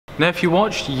Now if you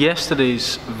watched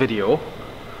yesterday's video,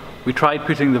 we tried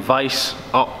putting the vise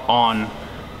up on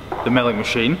the milling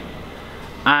machine,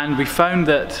 and we found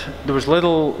that there was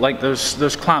little, like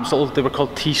those clamps, they were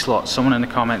called T-slots. Someone in the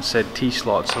comments said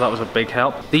T-slots, so that was a big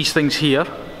help. These things here,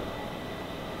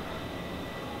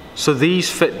 so these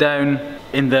fit down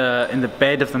in the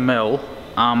bed of the mill,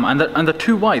 and they're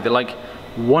too wide. They're like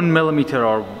 1 millimeter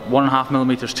or 1.5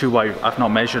 millimeters too wide. I've not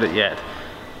measured it yet.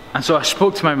 And so I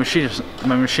spoke to my machinist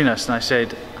and I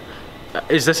said,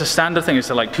 is this a standard thing? Is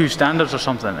there like 2 standards or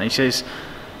something? And he says,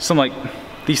 something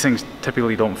like, these things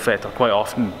typically don't fit, or quite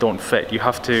often don't fit. You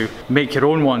have to make your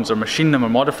own ones or machine them or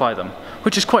modify them,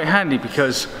 which is quite handy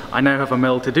because I now have a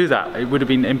mill to do that. It would have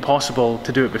been impossible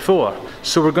to do it before.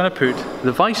 So we're going to put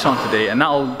the vise on today, and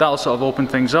that'll sort of open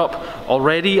things up.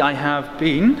 Already I have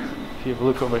been, if you have a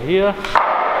look over here,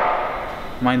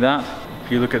 mind that,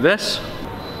 if you look at this.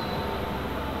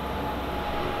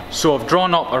 So I've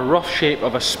drawn up a rough shape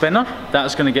of a spinner.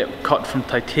 That's going to get cut from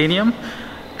titanium.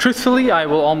 Truthfully, I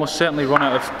will almost certainly run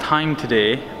out of time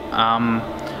today.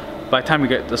 By the time we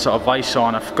get the sort of vise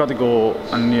on, I've got to go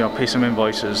and pay some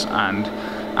invoices and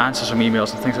answer some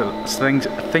emails and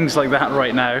things like that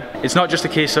right now. It's not just a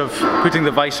case of putting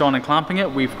the vise on and clamping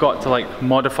it. We've got to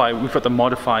modify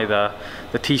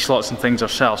the T-slots and things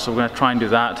ourselves. So we're going to try and do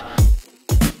that.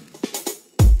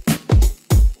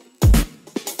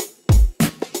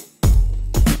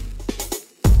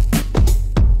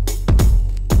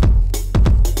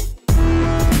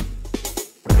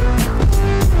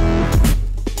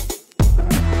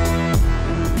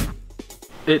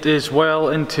 It is well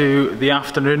into the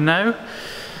afternoon now.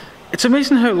 It's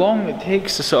amazing how long it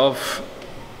takes to sort of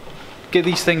get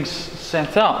these things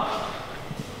set up.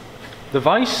 The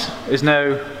vise is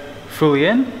now fully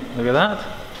in, look at that.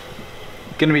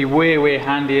 Going to be way, way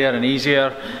handier and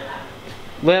easier.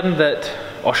 Learned that,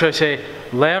 or should I say,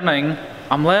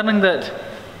 I'm learning that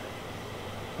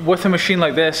with a machine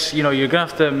like this, you're going to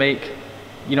have to make,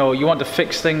 you want to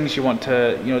fix things, you want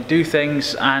to, do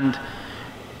things, and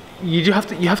you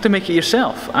have to make it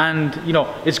yourself. And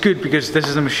it's good because this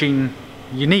is a machine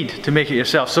you need to make it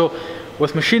yourself. So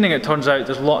with machining, it turns out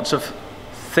there's lots of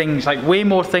things, like way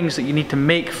more things that you need to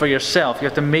make for yourself. You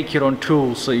have to make your own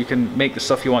tools so you can make the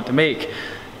stuff you want to make,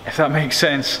 if that makes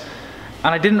sense. And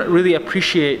I didn't really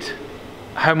appreciate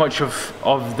how much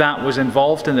of that was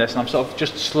involved in this, and I'm sort of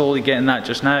just slowly getting that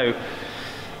just now.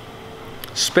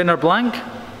 Spinner blank.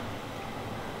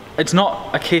 It's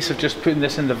not a case of just putting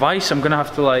this in the vise. I'm going to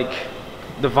have to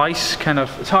the vise kind of,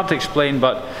 it's hard to explain,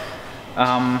 but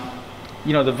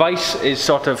the vise is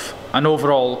sort of an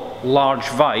overall large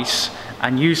vise,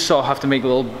 and you sort of have to make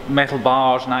little metal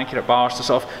bars and accurate bars to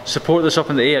sort of support this up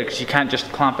in the air, because you can't just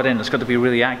clamp it in. It's got to be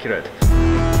really accurate.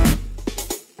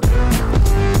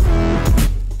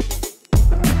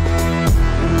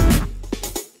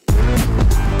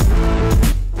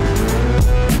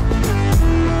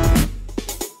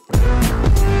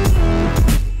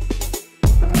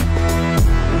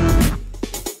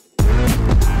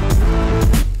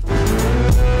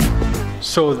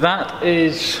 So that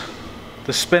is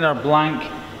the spinner blank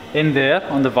in there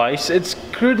on the vise. It's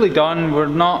crudely done.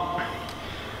 I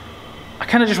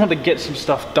kind of just want to get some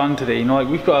stuff done today.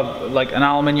 We've got an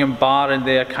aluminium bar in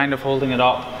there kind of holding it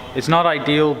up. It's not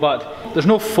ideal, but there's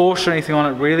no force or anything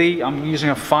on it really. I'm using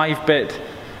a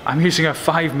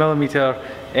 5mm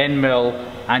end mill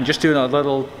and just doing a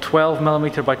little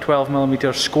 12mm by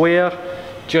 12mm square,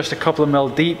 just a couple of mil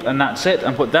deep, and that's it.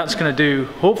 And what that's going to do,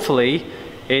 hopefully,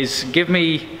 is give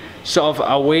me sort of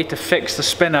a way to fix the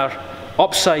spinner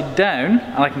upside down,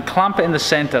 and I can clamp it in the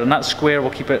center, and that square will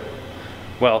keep it,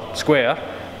 well, square,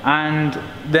 and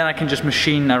then I can just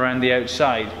machine around the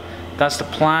outside. That's the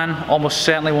plan. Almost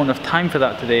certainly won't have time for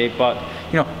that today, but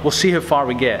we'll see how far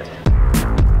we get.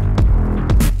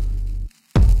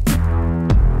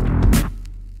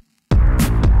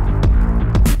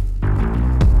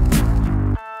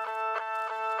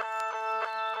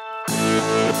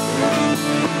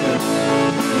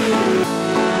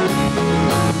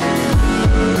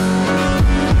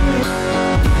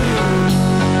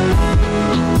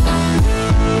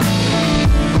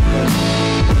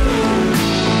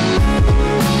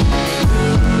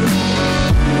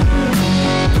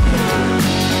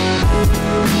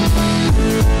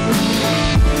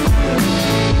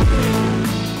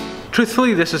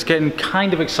 Truthfully, this is getting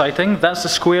kind of exciting. That's the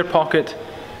square pocket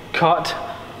cut.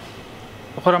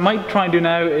 What I might try and do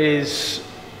now is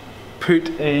put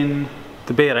in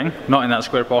the bearing, not in that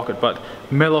square pocket, but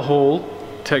mill a hole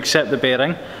to accept the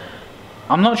bearing.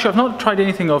 I'm not sure, I've not tried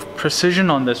anything of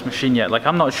precision on this machine yet.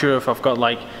 I'm not sure if I've got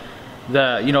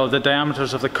the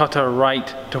diameters of the cutter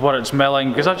right to what it's milling,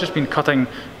 because I've just been cutting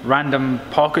random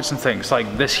pockets and things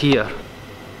like this here.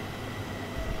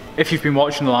 If you've been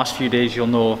watching the last few days, you'll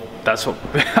know that's what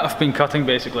I've been cutting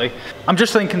basically. I'm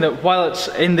just thinking that while it's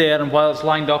in there and while it's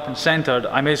lined up and centered,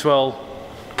 I may as well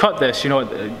cut this,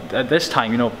 at this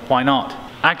time, why not?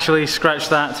 Actually, scratch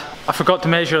that. I forgot to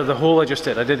measure the hole I just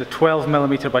did. I did a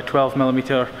 12mm by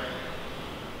 12mm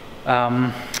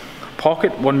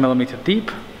pocket, 1mm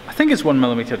deep. I think it's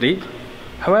 1mm deep.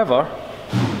 However,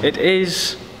 it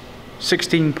is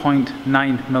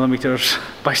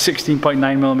 16.9mm by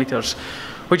 16.9mm,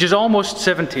 which is almost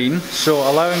 17. So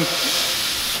allowing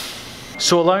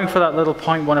for that little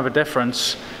 0.1 of a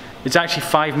difference, it's actually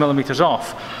 5mm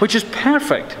off, which is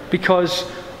perfect because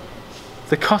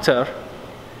the cutter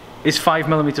is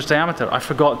 5mm diameter. I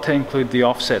forgot to include the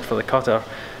offset for the cutter.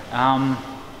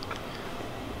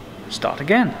 Start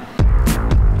again.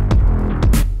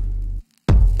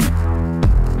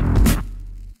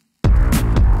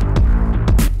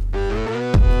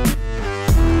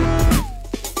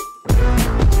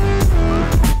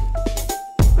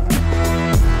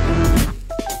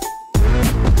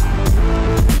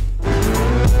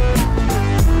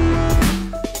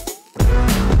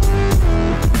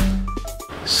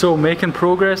 So making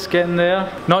progress, getting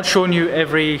there. Not showing you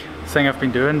everything I've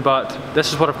been doing, but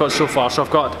this is what I've got so far. So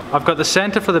I've got the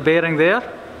center for the bearing there.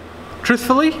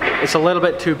 Truthfully, it's a little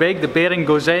bit too big. The bearing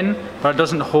goes in, but it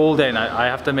doesn't hold in. I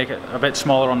have to make it a bit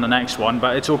smaller on the next one,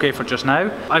 but it's okay for just now.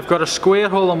 I've got a square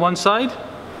hole on one side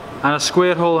and a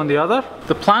square hole on the other.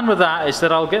 The plan with that is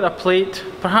that I'll get a plate,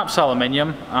 perhaps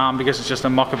aluminium, because it's just a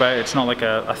muckabout. It's not like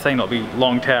a thing that'll be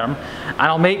long term. And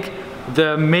I'll make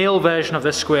the male version of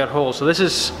this square hole. So this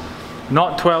is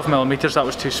not 12mm, that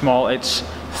was too small. It's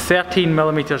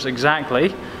 13mm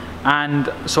exactly.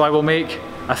 And so I will make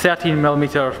a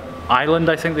 13mm island,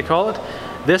 I think they call it.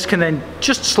 This can then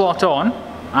just slot on,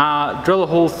 drill a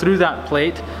hole through that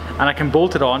plate, and I can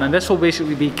bolt it on, and this will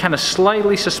basically be kind of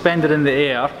slightly suspended in the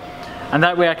air, and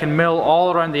that way I can mill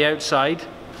all around the outside,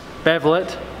 bevel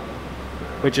it,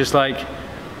 which is like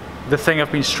the thing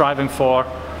I've been striving for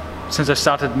since I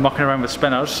started mucking around with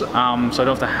spinners, so I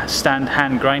don't have to stand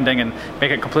hand grinding and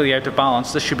make it completely out of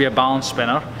balance. This should be a balanced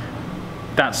spinner.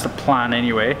 That's the plan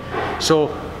anyway.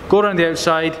 So go around the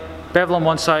outside, bevel on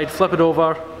one side, flip it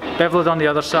over, bevel it on the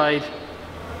other side,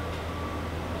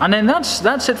 and then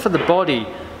that's it for the body.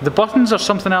 The buttons are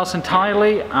something else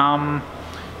entirely,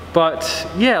 but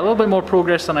yeah, a little bit more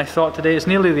progress than I thought today. It's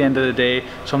nearly the end of the day,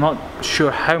 so I'm not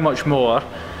sure how much more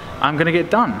I'm gonna get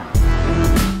done.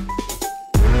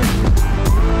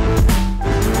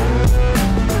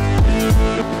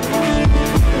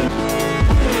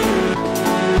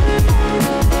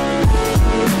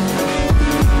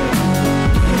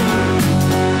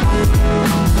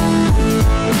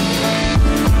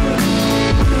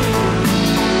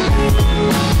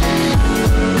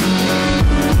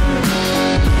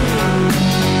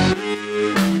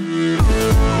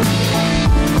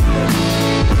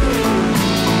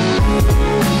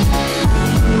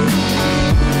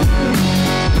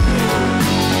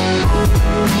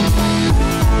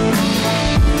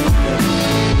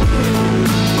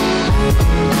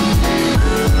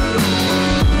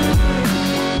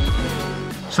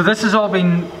 So this has all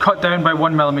been cut down by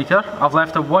 1mm. I've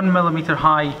left a 1mm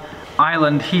high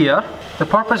island here. The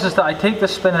purpose is that I take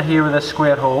this spinner here with this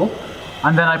square hole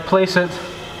and then I place it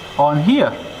on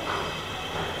here,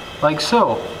 like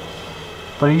so.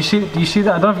 But do you see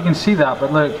that? I don't know if you can see that,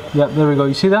 but look, yep, there we go,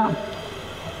 you see that?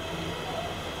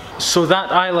 So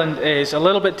that island is a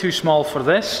little bit too small for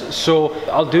this, so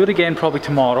I'll do it again probably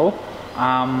tomorrow.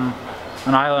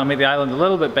 I'll make the island a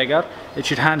little bit bigger. It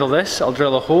should handle this. I'll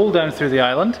drill a hole down through the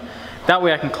island. That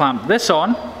way I can clamp this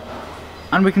on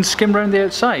and we can skim around the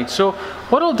outside. So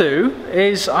what I'll do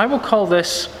is I will call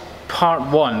this part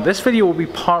one. This video will be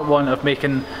part one of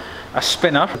making a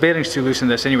spinner. The bearing's too loose in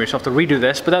this anyway, so I have to redo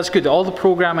this, but that's good. All the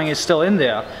programming is still in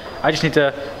there. I just need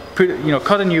to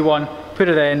cut a new one, put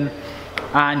it in,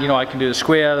 and I can do the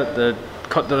square,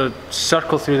 cut the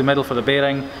circle through the middle for the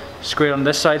bearing, square on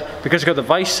this side. Because I've got the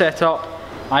vise set up,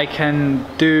 I can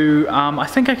do, I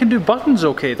think I can do buttons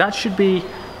okay. That shouldn't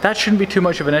be too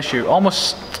much of an issue.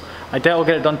 I doubt I'll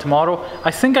get it done tomorrow.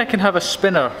 I think I can have a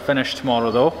spinner finished tomorrow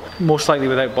though, most likely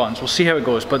without buttons. We'll see how it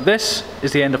goes, but this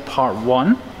is the end of part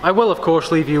one. I will of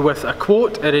course leave you with a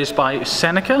quote. It is by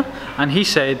Seneca, and he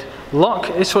said, "Luck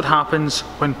is what happens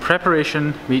when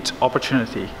preparation meets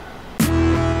opportunity."